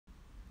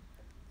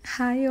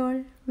Hi all,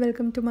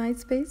 welcome to my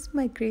space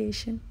my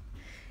creation.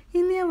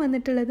 ഇന്ന് ഞാൻ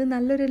വന്നിട്ടുള്ളത്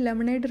നല്ലൊരു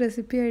ലെമണേഡ്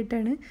റെസിപ്പി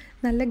ആയിട്ടാണ്.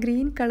 നല്ല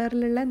ഗ്രീൻ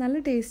കളറിലുള്ള നല്ല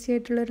ടേസ്റ്റി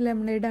ആയിട്ടുള്ളൊരു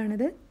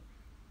ലെമണേഡാണിത്.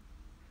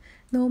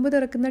 നോമ്പ്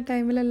തുറക്കുന്ന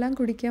ടൈമിലെല്ലാം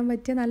കുടിക്കാൻ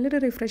പറ്റിയ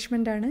നല്ലൊരു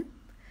റിഫ്രഷ്മെൻ്റാണ്.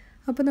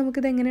 അപ്പോൾ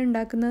നമുക്കിത് എങ്ങനെ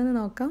ഉണ്ടാക്കുന്നതെന്ന്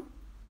നോക്കാം.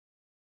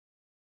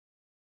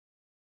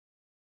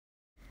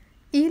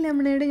 ഈ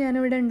ലെമണേഡ്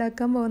ഞാനിവിടെ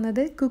ഉണ്ടാക്കാൻ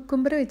പോകുന്നത്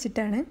കുക്കുംബർ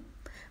വെച്ചിട്ടാണ്.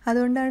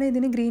 അതുകൊണ്ടാണ്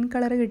ഇതിന് ഗ്രീൻ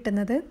കളർ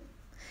കിട്ടുന്നത്.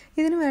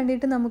 ഇതിന്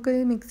വേണ്ടിയിട്ട് നമുക്കൊരു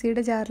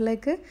മിക്സിയുടെ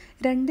ജാറിലേക്ക്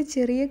 2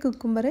 ചെറിയ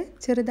കുക്കുംബർ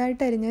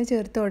ചെറുതായിട്ട് അരിഞ്ഞത്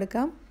ചേർത്ത്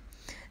കൊടുക്കാം.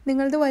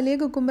 നിങ്ങളത് വലിയ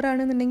കുക്കുംബർ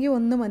ആണെന്നുണ്ടെങ്കിൽ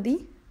 1 മതി.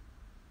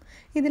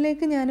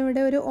 ഇതിലേക്ക്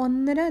ഞാനിവിടെ ഒരു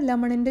 1.5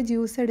 ലെമണിൻ്റെ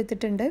ജ്യൂസ്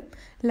എടുത്തിട്ടുണ്ട്,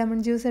 ലെമൺ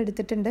ജ്യൂസ്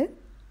എടുത്തിട്ടുണ്ട്.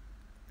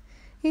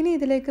 ഇനി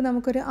ഇതിലേക്ക്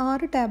നമുക്കൊരു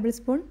 6 ടേബിൾ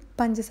സ്പൂൺ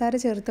പഞ്ചസാര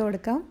ചേർത്ത്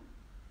കൊടുക്കാം.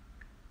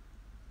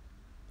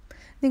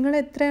 നിങ്ങൾ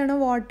എത്രയാണോ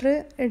വാട്ടർ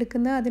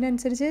എടുക്കുന്നത്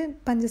അതിനനുസരിച്ച്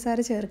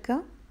പഞ്ചസാര ചേർക്കുക.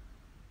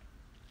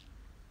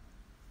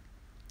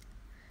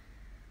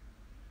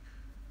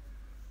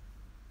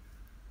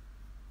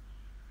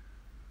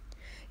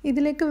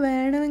 ഇതിലേക്ക്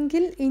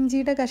വേണമെങ്കിൽ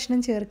ഇഞ്ചിയുടെ കഷ്ണം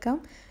ചേർക്കാം,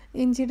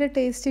 ഇഞ്ചിയുടെ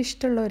ടേസ്റ്റ്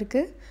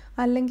ഇഷ്ടമുള്ളവർക്ക്.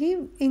 അല്ലെങ്കിൽ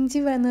ഇഞ്ചി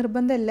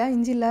നിർബന്ധമില്ല,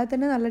 ഇഞ്ചി ഇല്ലാതെ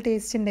തന്നെ നല്ല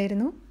ടേസ്റ്റ്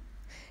ഉണ്ടായിരുന്നു.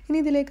 ഇനി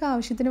ഇതിലേക്ക്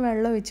ആവശ്യത്തിന്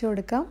വെള്ളം ഒഴിച്ച്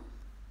കൊടുക്കാം.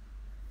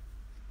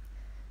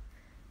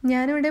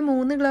 ഞാനിവിടെ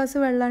 3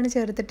 ഗ്ലാസ് വെള്ളമാണ്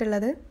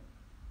ചേർത്തിട്ടുള്ളത്.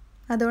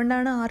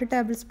 അതുകൊണ്ടാണ് 6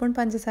 ടേബിൾ സ്പൂൺ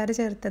പഞ്ചസാര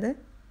ചേർത്തത്.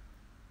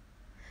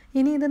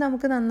 ഇനി ഇത്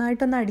നമുക്ക്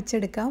നന്നായിട്ടൊന്ന്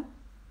അടിച്ചെടുക്കാം.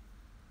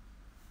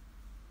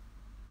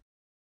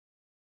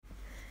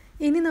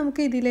 ഇനി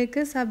നമുക്ക്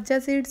ഇതിലേക്ക് സബ്ജ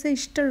സീഡ്സ്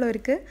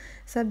ഇഷ്ടമുള്ളവർക്ക്,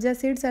 സബ്ജ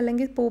സീഡ്സ്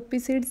അല്ലെങ്കിൽ പോപ്പി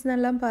സീഡ്സ്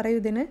എന്നെല്ലാം പറയും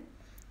ഇതിന്,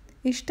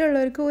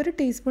 ഇഷ്ടമുള്ളവർക്ക് 1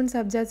 ടീസ്പൂൺ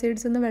സബ്ജ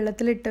സീഡ്സ് ഒന്ന്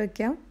വെള്ളത്തിലിട്ട്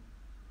വയ്ക്കാം.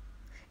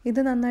 ഇത്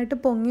നന്നായിട്ട്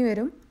പൊങ്ങി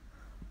വരും.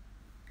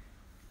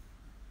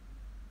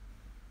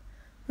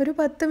 ഒരു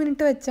 10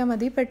 മിനിറ്റ് വെച്ചാൽ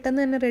മതി,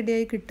 പെട്ടെന്ന് തന്നെ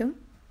റെഡിയായി കിട്ടും.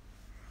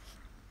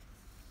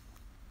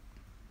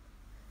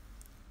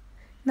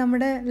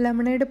 നമ്മുടെ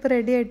ലെമണേഡ് ഇപ്പോൾ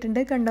റെഡി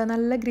ആയിട്ടുണ്ട്. കണ്ടോ,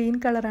 നല്ല ഗ്രീൻ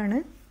കളറാണ്.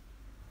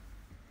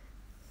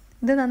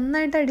 ഇത്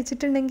നന്നായിട്ട്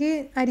അടിച്ചിട്ടുണ്ടെങ്കിൽ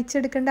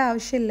അരിച്ചെടുക്കേണ്ട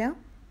ആവശ്യമില്ല,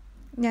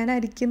 ഞാൻ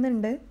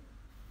അരിക്കുന്നുണ്ട്.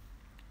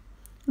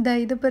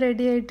 ഇതിപ്പോൾ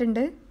റെഡി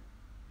ആയിട്ടുണ്ട്.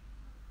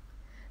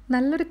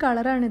 നല്ലൊരു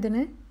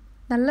കളറാണിതിന്,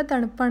 നല്ല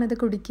തണുപ്പാണിത്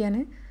കുടിക്കാൻ.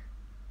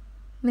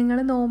 നിങ്ങൾ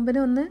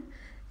നോമ്പിന്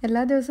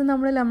എല്ലാ ദിവസവും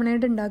നമ്മൾ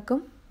ലെമണേഡ് ഉണ്ടാക്കും,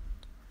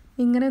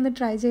 ഇങ്ങനെ ഒന്ന്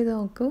ട്രൈ ചെയ്ത്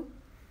നോക്കൂ.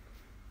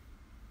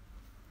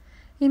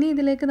 ഇനി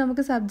ഇതിലേക്ക്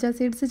നമുക്ക് സബ്ജ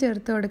സീഡ്സ്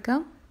ചേർത്ത് കൊടുക്കാം.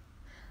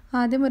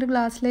 ആദ്യം ഒരു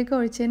ഗ്ലാസ്സിലേക്ക്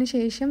ഒഴിച്ചതിന്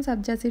ശേഷം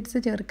സബ്ജ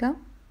സീഡ്സ് ചേർക്കാം.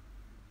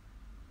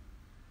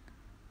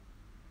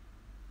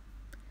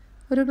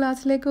 ഒരു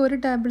ഗ്ലാസ്സിലേക്ക് 1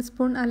 ടേബിൾ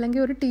സ്പൂൺ അല്ലെങ്കിൽ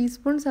 1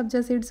 ടീസ്പൂൺ സബ്ജ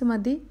സീഡ്സ്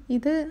മതി.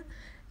 ഇത്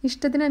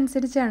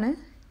ഇഷ്ടത്തിനനുസരിച്ചാണ്.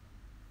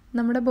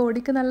 നമ്മുടെ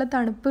ബോഡിക്ക് നല്ല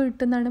തണുപ്പ്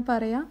കിട്ടുമെന്നാണ്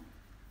പറയുക.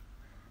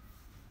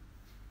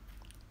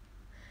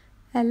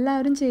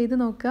 എല്ലാവരും ചെയ്ത്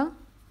നോക്കുക.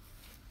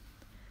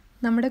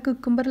 നമ്മുടെ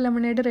കുക്കുംബർ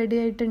ലെമണേഡ് റെഡി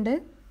ആയിട്ടുണ്ട്.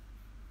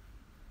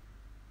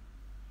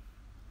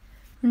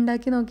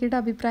 ഉണ്ടാക്കി നോക്കിയിട്ട്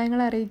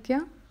അഭിപ്രായങ്ങൾ അറിയിക്കുക.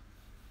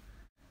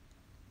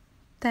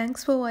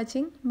 Thanks for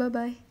watching.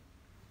 ബൈ.